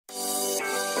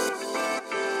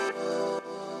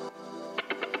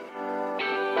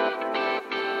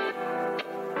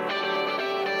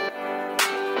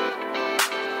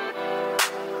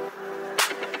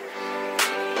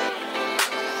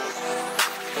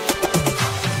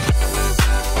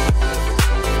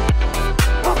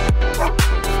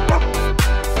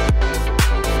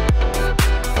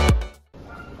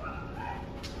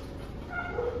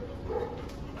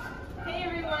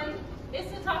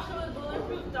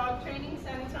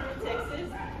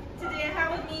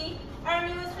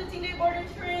15-day board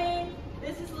and train.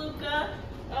 This is Luca.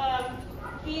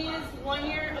 He is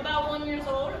about 1 year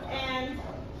old, and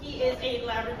he is a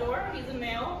Labrador. He's a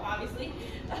male, obviously.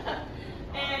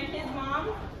 And his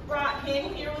mom brought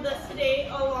him here with us today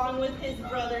along with his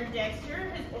brother Dexter,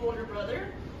 his older brother.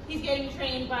 He's getting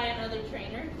trained by another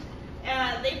trainer.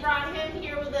 They brought him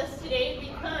here with us today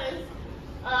because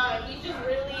he's just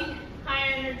really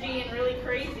high energy and really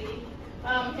crazy.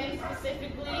 Him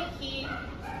specifically,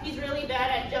 he's really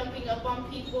bad at jumping up on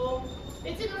people.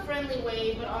 It's in a friendly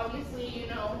way, but obviously, you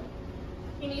know,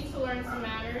 he needs to learn some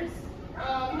manners.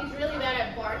 He's really bad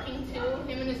at barking too,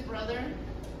 him and his brother.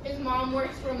 His mom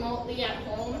works remotely at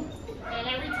home, and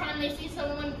every time they see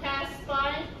someone pass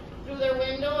by through their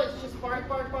window, it's just bark,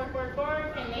 bark, bark, bark,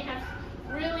 bark, and they have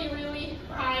really, really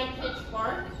high-pitched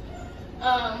bark.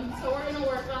 So we're gonna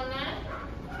work on that,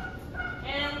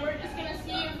 and we're just gonna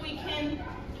see if we can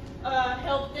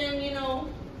help them, you know,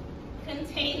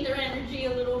 contain their energy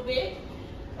a little bit,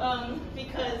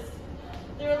 because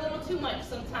they're a little too much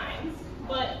sometimes,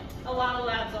 but a lot of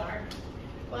labs are.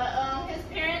 But his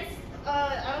parents,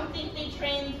 I don't think they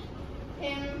trained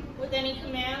him with any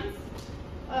commands,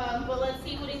 but let's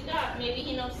see what he's got. Maybe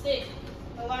he knows sit.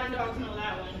 A lot of dogs know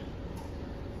that one.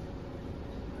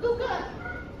 Luca,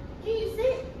 can you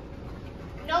sit?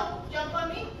 No, jump on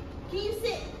me. Can you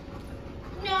sit?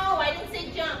 No, I didn't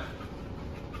say jump.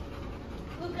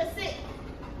 Luca, sit.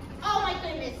 Oh my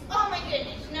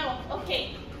goodness, no,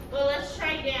 okay. Well, let's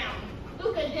try down.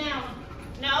 Luca, down.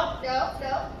 No, no,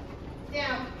 no,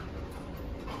 down.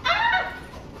 Ah!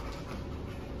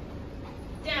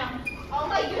 Down. Oh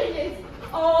my goodness,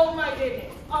 oh my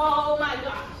goodness, oh my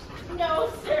gosh.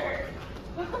 No, sir.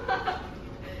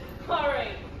 All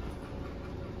right,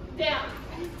 down.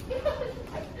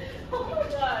 Oh my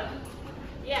God,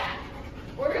 yeah,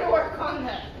 we're gonna work on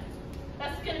that.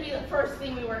 That's gonna be the first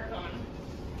thing we work on.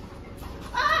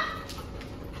 Ah!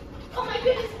 Oh my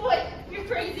goodness, boy, you're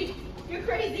crazy, you're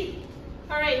crazy.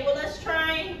 All right, well, let's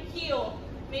try heel.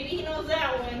 Maybe he knows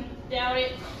that one. Doubt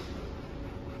it.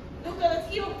 Luca, let's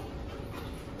heel.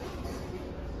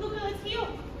 Luca, let's heel.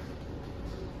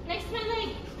 Next to my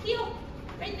leg, heel,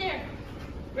 right there.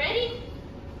 Ready?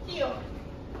 Heel.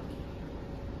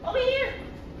 Over here.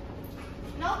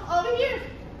 No, over here.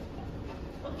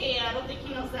 Okay, I don't think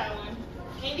he knows that one.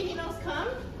 Maybe he knows come.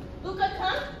 Luca,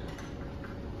 come.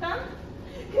 Come.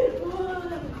 Good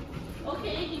boy.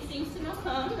 Okay, he seems to know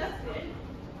come. That's good.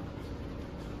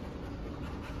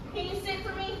 Can you sit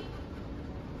for me?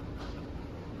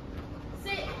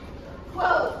 Sit.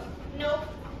 Whoa. Nope.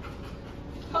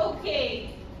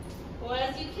 Okay. Well,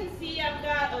 as you can see, I've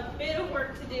got a bit of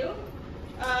work to do.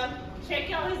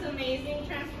 Check out his amazing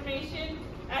transformation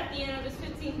at the end of his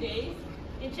 15 days.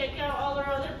 And check out all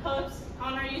our other posts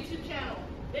on our YouTube channel.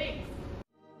 Thanks.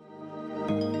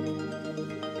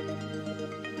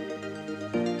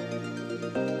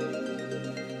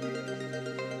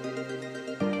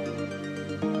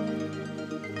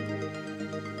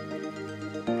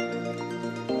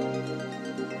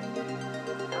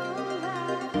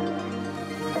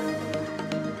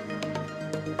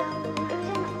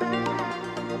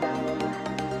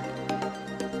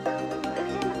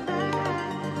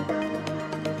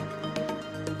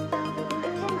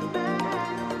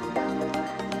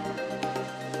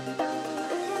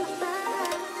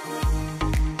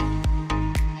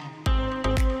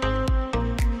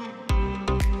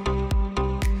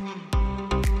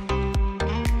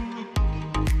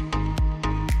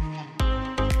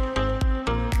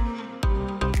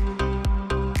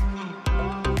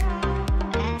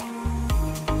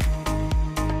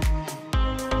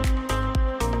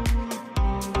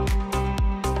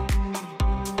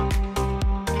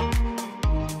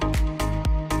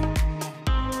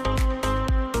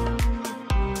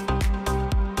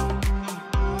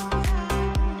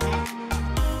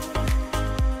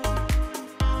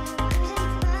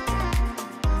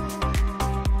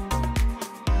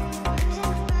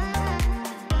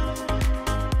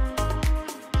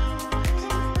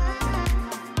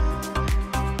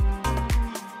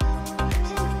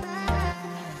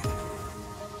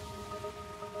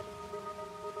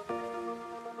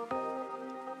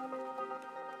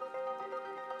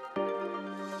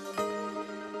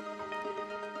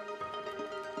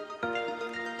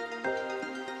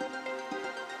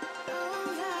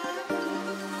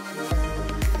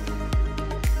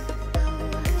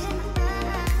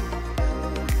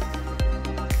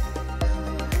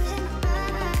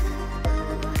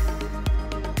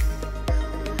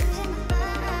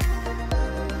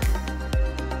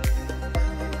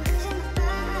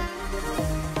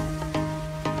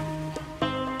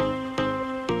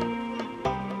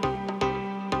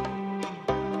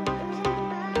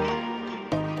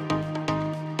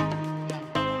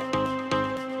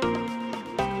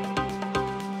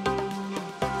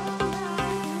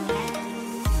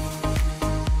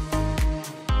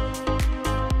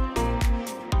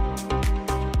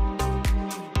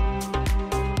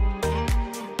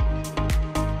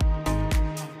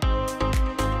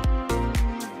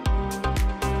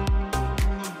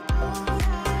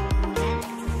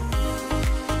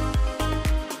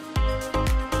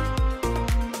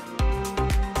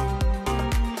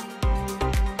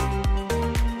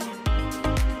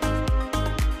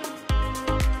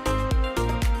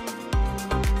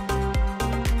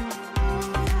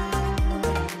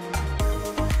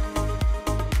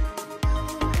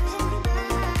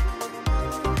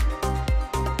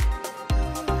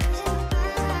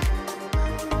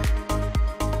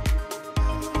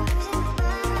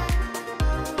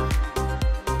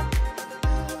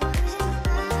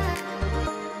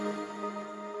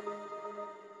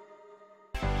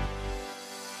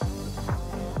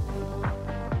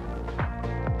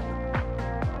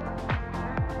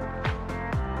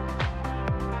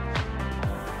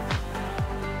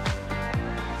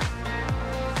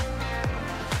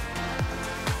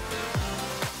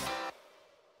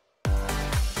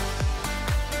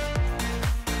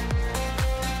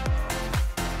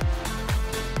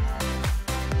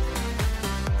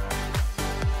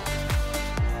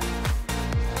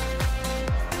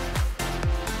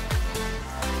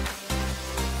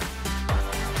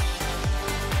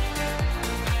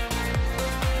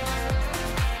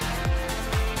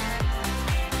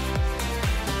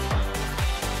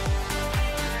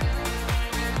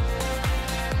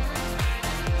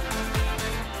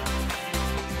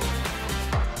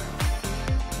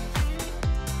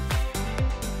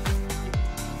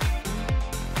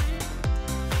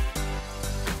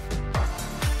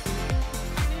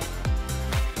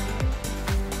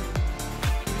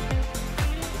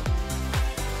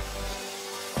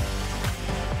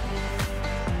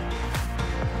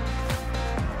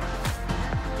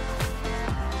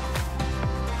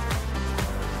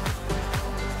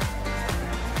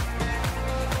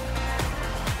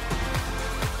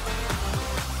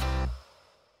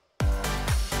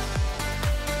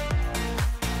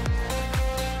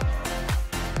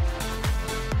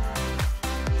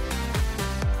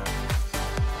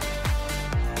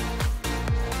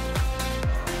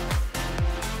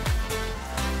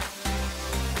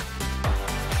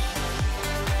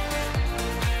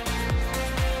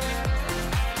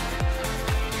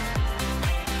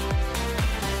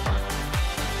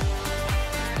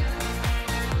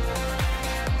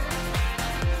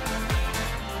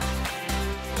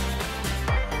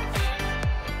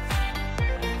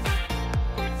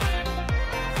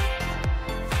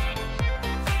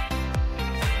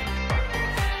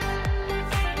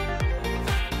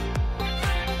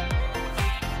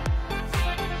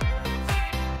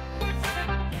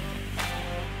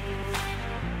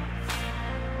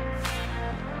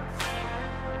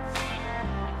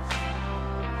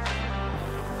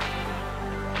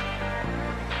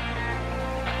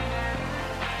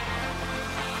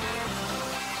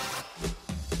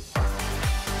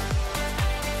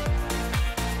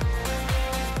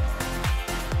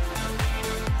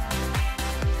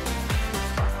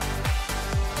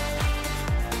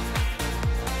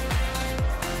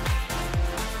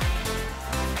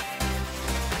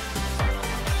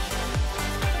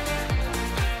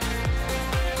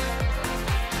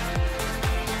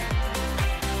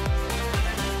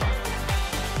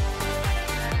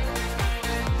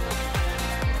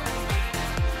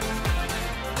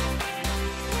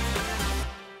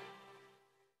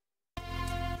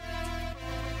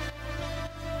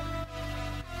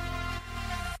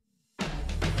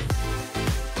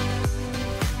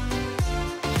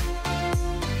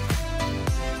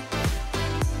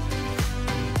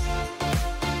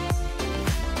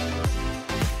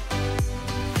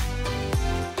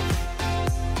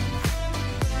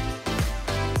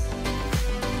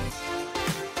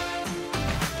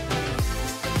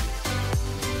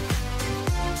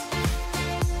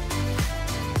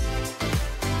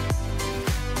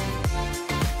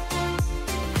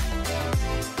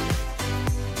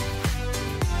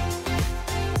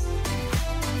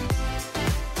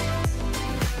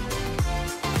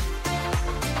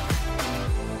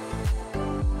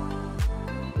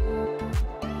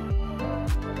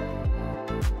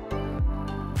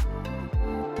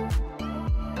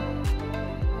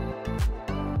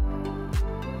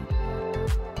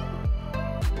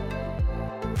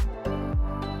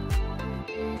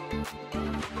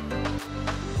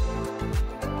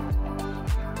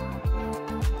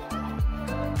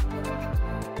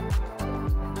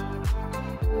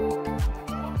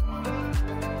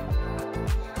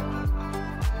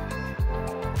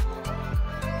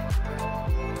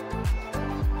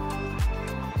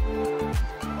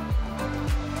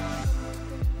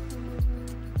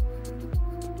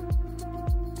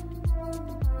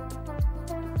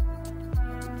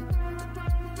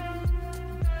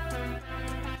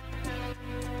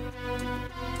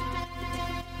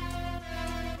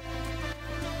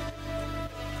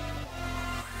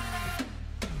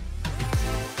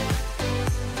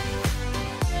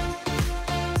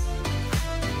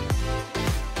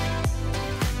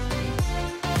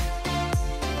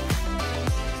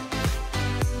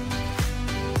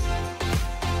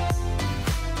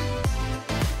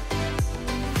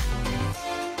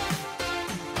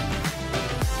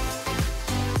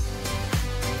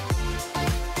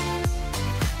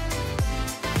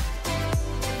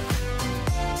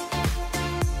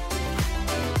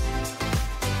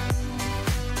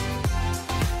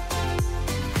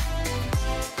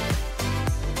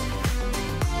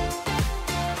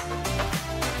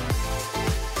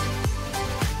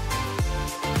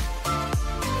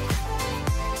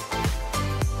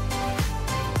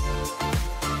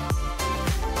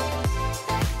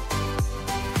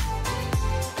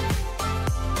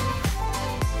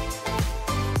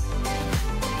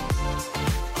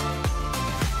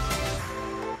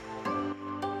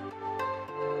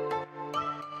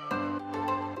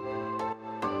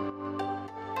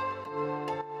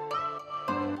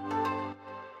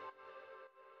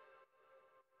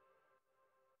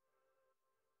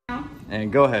 And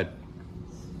go ahead.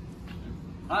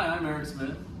 Hi, I'm Eric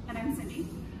Smith. And I'm Cindy.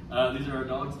 These are our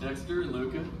dogs, Dexter and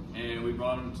Luca, and we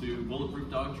brought them to Bulletproof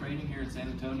Dog Training here in San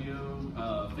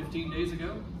Antonio 15 days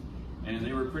ago, and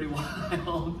they were pretty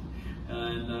wild.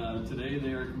 And today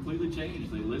they are completely changed.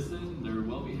 They listen, they're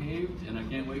well behaved, and I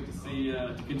can't wait to see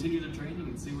to continue the training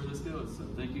and see where this goes. So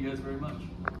thank you guys very much.